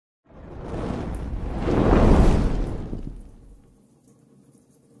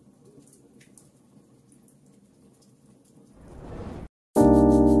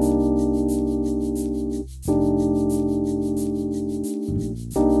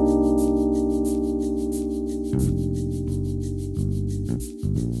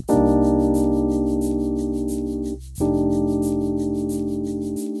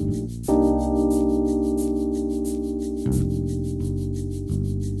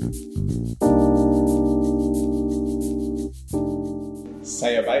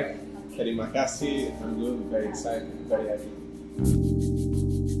Saya baik, terima kasih. I'm good, very excited, very happy.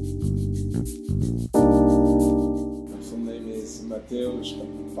 My full name is Matheus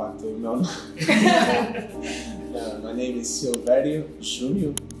Pato. No. My name is Silverio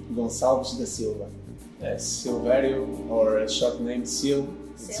Junio Gonçalves da Silva. Silverio, or a short name Sil,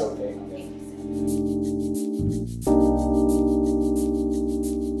 it's okay.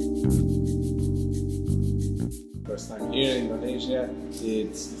 First time here in Indonesia.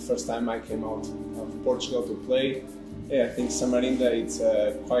 It's the first time I came out of Portugal to play. Yeah, I think Samarinda, it's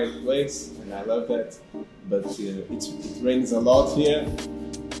a quiet place and I love that. But it rains a lot here.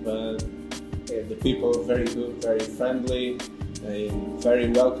 But yeah, the people are very good, very friendly, and very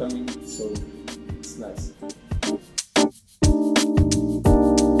welcoming. So it's nice.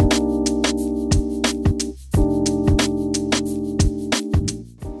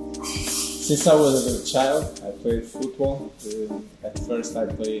 Since I was a child, I played football. At first I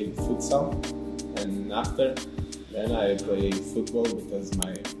played futsal, and after then I played football because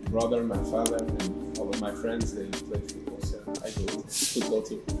my brother, my father, and all of my friends, they play football, so I do football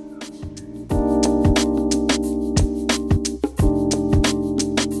too.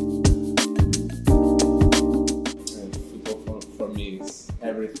 Football for me is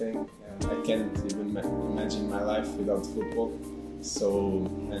everything. I can't even imagine my life without football. So,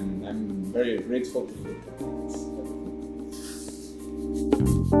 and I'm very grateful to you.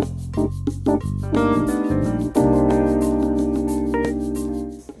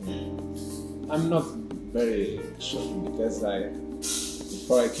 I'm not very sure because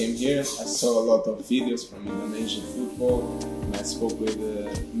before I came here, I saw a lot of videos from Indonesian football, and I spoke with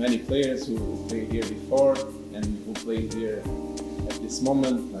many players who played here before and who play here at this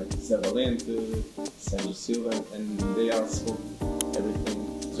moment, like Zavalente, Sandro Silva, and they all spoke everything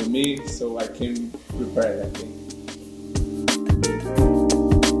to me, so I came prepared, I think.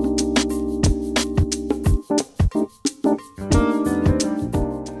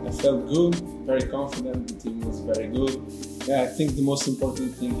 I felt good, very confident, the team was very good. Yeah, I think the most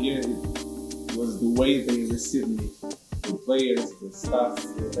important thing here was the way they received me. The players, the staff,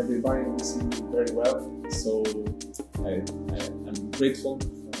 everybody received me very well, so I'm grateful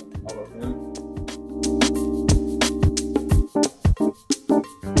for all of them.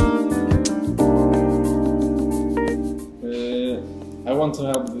 I want to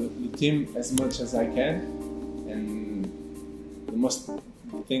help the team as much as I can, and the most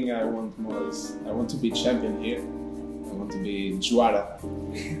thing I want more is I want to be champion here. I want to be juara.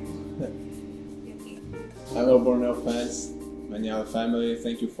 Hello Borneo fans, Manhã family,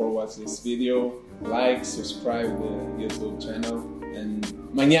 thank you for watching this video. Like, subscribe the YouTube channel, and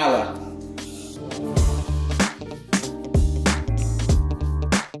Manhã!